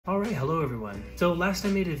Alright, hello everyone. So last I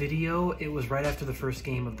made a video, it was right after the first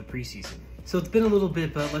game of the preseason. So it's been a little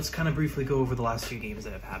bit, but let's kind of briefly go over the last few games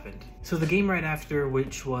that have happened. So the game right after,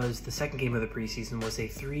 which was the second game of the preseason, was a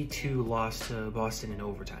 3-2 loss to Boston in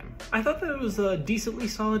overtime. I thought that it was a decently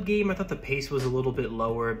solid game. I thought the pace was a little bit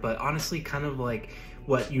lower, but honestly kind of like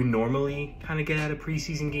what you normally kind of get out of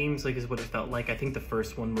preseason games, like is what it felt like. I think the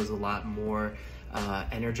first one was a lot more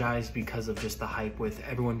energized because of just the hype with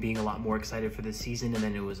everyone being a lot more excited for the season, and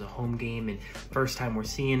then it was a home game and first time we're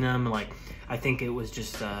seeing them. Like, I think it was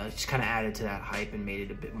just kind of added to that hype and made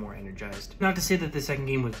it a bit more energized. Not to say that the second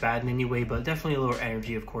game was bad in any way, but definitely a little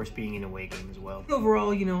energy, of course, being an away game as well.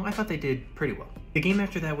 Overall, you know, I thought they did pretty well. The game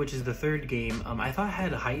after that, which is the third game, I thought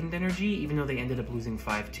had a heightened energy, even though they ended up losing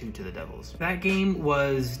 5-2 to the Devils. That game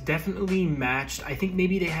was definitely matched. I think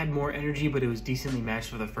maybe they had more energy, but it was decently matched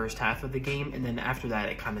for the first half of the game, and then after that,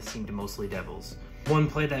 it kind of seemed mostly Devils. One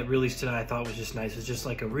play that really stood out, I thought was just nice, was just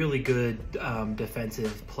like a really good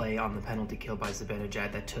defensive play on the penalty kill by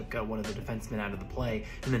Zibanejad that took one of the defensemen out of the play,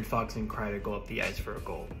 and then Fox and Kreider go up the ice for a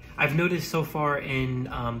goal. I've noticed so far in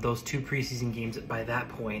those two preseason games, by that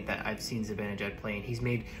point that I've seen Zibanejad playing, he's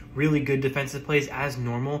made really good defensive plays as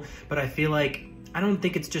normal, but I feel like I don't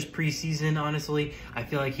think it's just preseason, honestly. I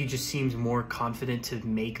feel like he just seems more confident to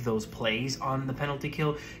make those plays on the penalty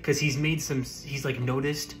kill because he's like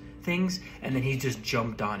noticed things and then he just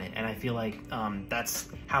jumped on it, and I feel like that's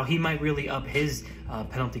how he might really up his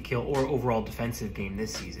penalty kill or overall defensive game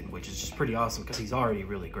this season, which is just pretty awesome because he's already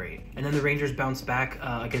really great. And then the Rangers bounced back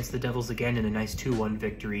against the Devils again in a nice 2-1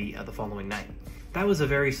 victory the following night. That was a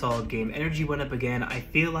very solid game. Energy went up again. I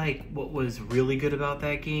feel like what was really good about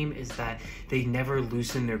that game is that they never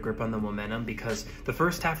loosened their grip on the momentum, because the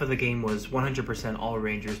first half of the game was 100% all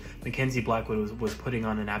Rangers. Mackenzie Blackwood was putting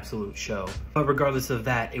on an absolute show. But regardless of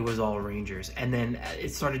that, it was all Rangers. And then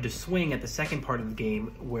it started to swing at the second part of the game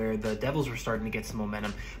where the Devils were starting to get some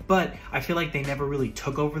momentum. But I feel like they never really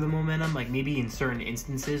took over the momentum, like maybe in certain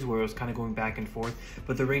instances where it was kind of going back and forth.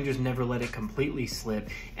 But the Rangers never let it completely slip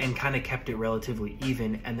and kind of kept it relatively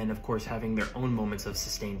even, and then of course having their own moments of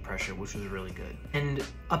sustained pressure, which was really good. And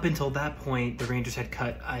up until that point, the Rangers had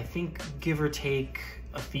cut, I think, give or take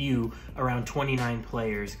a few, around 29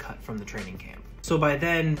 players cut from the training camp. So by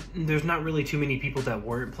then, there's not really too many people that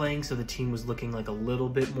weren't playing, so the team was looking like a little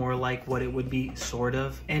bit more like what it would be, sort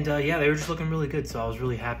of. And yeah, they were just looking really good, so I was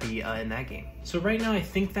really happy in that game. So right now, I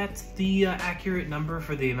think that's the accurate number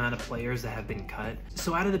for the amount of players that have been cut.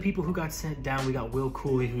 So out of the people who got sent down, we got Will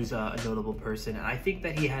Cooley, who's a notable person, and I think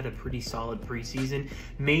that he had a pretty solid preseason.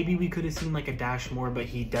 Maybe we could have seen like a dash more, but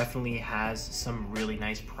he definitely has some really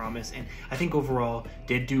nice promise, and I think overall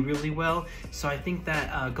did do really well. So I think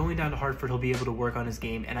that going down to Hartford, he'll be able to work on his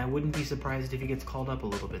game, and I wouldn't be surprised if he gets called up a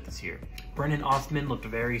little bit this year. Brennan Othmann looked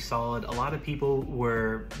very solid. A lot of people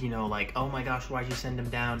were, you know, like, oh my gosh, why'd you send him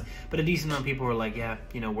down? But a decent amount of people were like, yeah,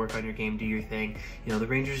 you know, work on your game, do your thing. You know, the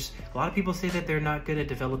Rangers, a lot of people say that they're not good at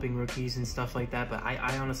developing rookies and stuff like that, but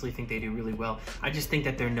I honestly think they do really well. I just think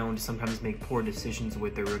that they're known to sometimes make poor decisions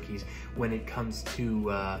with their rookies when it comes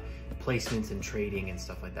to placements and trading and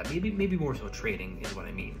stuff like that. Maybe more so trading is what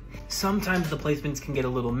I mean. Sometimes the placements can get a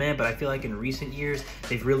little meh, but I feel like in recent years,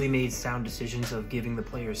 they've really made sound decisions of giving the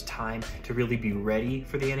players time to really be ready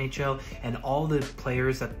for the NHL, and all the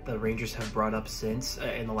players that the Rangers have brought up since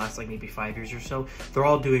in the last like maybe 5 years or so, they're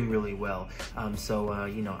all doing really well.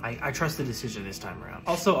 You know, I trust the decision this time around.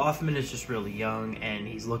 Also, Othmann is just really young and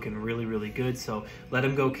he's looking really, really good, so let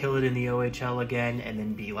him go kill it in the OHL again and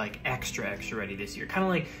then be like extra ready this year. Kind of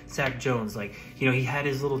like Zach Jones, like, you know, he had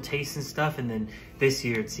his little taste and stuff, and then this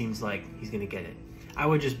year it seems like he's gonna get it. I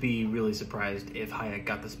would just be really surprised if Hayek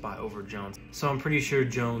got the spot over Jones. So I'm pretty sure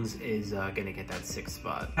Jones is gonna get that 6th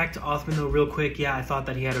spot. Back to Othmann though, real quick. Yeah, I thought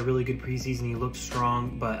that he had a really good preseason. He looked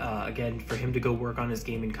strong, but again, for him to go work on his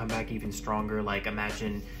game and come back even stronger, like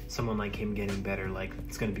imagine someone like him getting better, like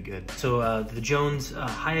it's gonna be good. So the Jones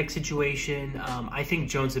Hayek situation, I think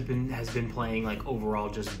Jones has been playing like overall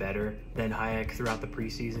just better than Hayek throughout the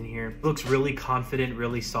preseason here. Looks really confident,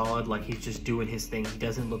 really solid, like he's just doing his thing. He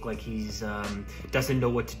doesn't look like he's doesn't know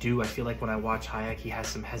what to do. I feel like when I watch Hayek, he has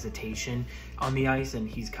some hesitation on the ice, and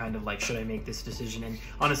he's kind of like, should I make this decision? And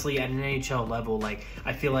honestly, at an NHL level, like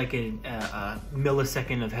I feel like a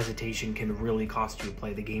millisecond of hesitation can really cost you a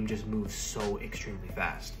play. The game just moves so extremely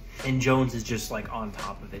fast. And Jones is just like on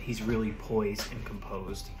top of it. He's really poised and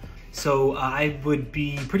composed. So I would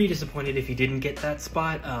be pretty disappointed if he didn't get that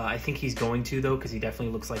spot. I think he's going to though, because he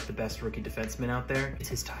definitely looks like the best rookie defenseman out there. It's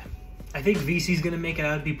his time. I think VC's going to make it.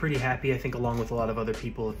 I would be pretty happy, I think, along with a lot of other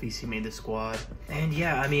people if VC made the squad. And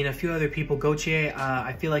yeah, I mean, a few other people. Gauthier,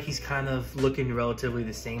 I feel like he's kind of looking relatively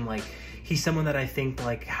the same. Like, he's someone that I think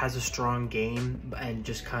like has a strong game and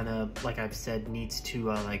just kind of, like I've said, needs to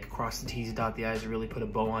like cross the T's, dot the I's, and really put a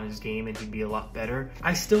bow on his game, and he'd be a lot better.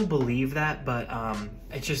 I still believe that, but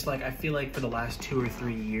it's just like I feel like for the last 2 or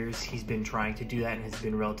 3 years he's been trying to do that and has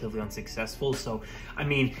been relatively unsuccessful. So I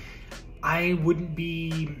mean, I wouldn't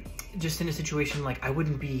be just in a situation like I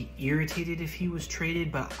wouldn't be irritated if he was traded,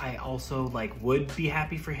 but I also like would be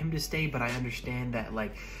happy for him to stay. But I understand that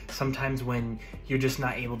like sometimes when you're just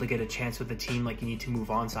not able to get a chance with the team, like you need to move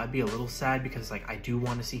on. So I'd be a little sad because like I do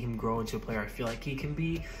want to see him grow into a player I feel like he can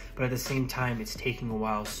be, but at the same time it's taking a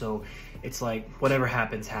while. So it's like whatever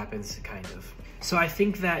happens kind of. So I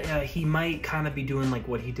think that he might kind of be doing like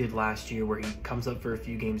what he did last year, where he comes up for a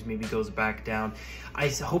few games, maybe goes back down. I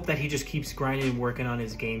hope that he just keeps grinding and working on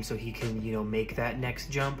his game so he can, you know, make that next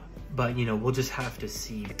jump. But, you know, we'll just have to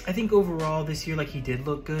see. I think overall this year, like, he did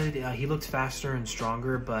look good. He looked faster and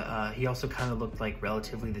stronger, but he also kind of looked like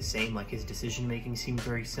relatively the same. Like, his decision making seemed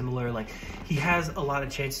very similar. Like, he has a lot of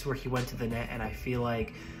chances where he went to the net, and I feel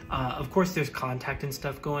like of course there's contact and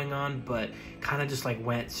stuff going on, but kind of just like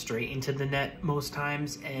went straight into the net most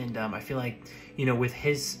times. And I feel like, you know, with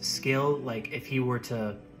his skill, like if he were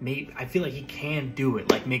to I feel like he can do it,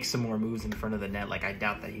 like make some more moves in front of the net. Like I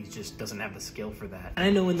doubt that he just doesn't have the skill for that. And I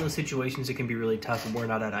know in those situations it can be really tough and we're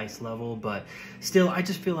not at ice level, but still I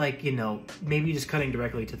just feel like, you know, maybe just cutting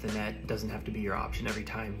directly to the net doesn't have to be your option every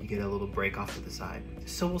time you get a little break off to the side.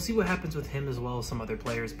 So we'll see what happens with him as well as some other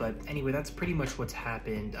players. But anyway, that's pretty much what's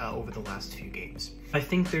happened over the last few games. I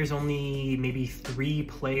think there's only maybe 3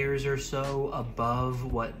 players or so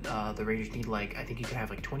above what the Rangers need. Like I think you can have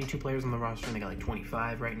like 22 players on the roster and they got like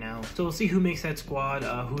 25 right now. So we'll see who makes that squad,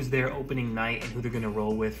 who's their opening night, and who they're going to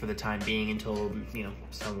roll with for the time being until, you know,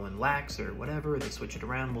 someone lacks or whatever, or they switch it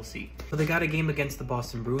around. We'll see. So they got a game against the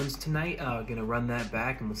Boston Bruins tonight. Gonna run that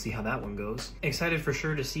back and we'll see how that one goes. Excited for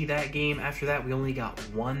sure to see that game. After that, we only got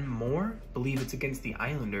one more. Believe it's against the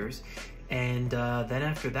Islanders. And then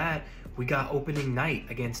after that, we got opening night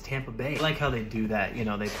against Tampa Bay. I like how they do that. You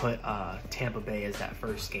know, they put Tampa Bay as that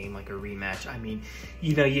first game, like a rematch. I mean,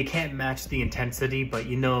 you know, you can't match the intensity, but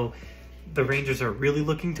you know, the Rangers are really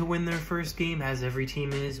looking to win their first game, as every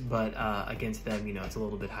team is, but against them, you know, it's a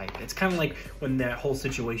little bit hype. It's kind of like when that whole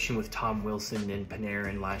situation with Tom Wilson and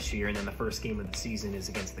Panarin last year, and then the first game of the season is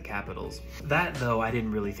against the Capitals. That, though, I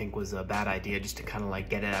didn't really think was a bad idea, just to kind of like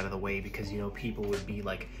get it out of the way, because, you know, people would be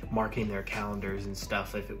like marking their calendars and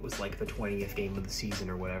stuff if it was like the 20th game of the season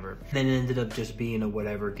or whatever. And then it ended up just being a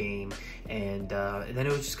whatever game, and then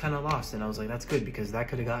it was just kind of lost, and I was like, that's good, because that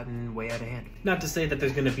could have gotten way out of hand. Not to say that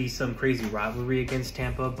there's going to be some crazy rivalry against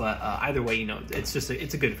Tampa, but either way, you know, it's just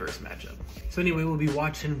it's a good first matchup. So anyway, we'll be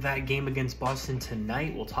watching that game against Boston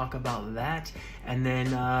tonight. We'll talk about that, and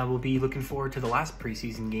then we'll be looking forward to the last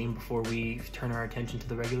preseason game before we turn our attention to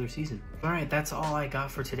the regular season. All right, that's all I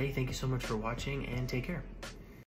got for today. Thank you so much for watching, and take care.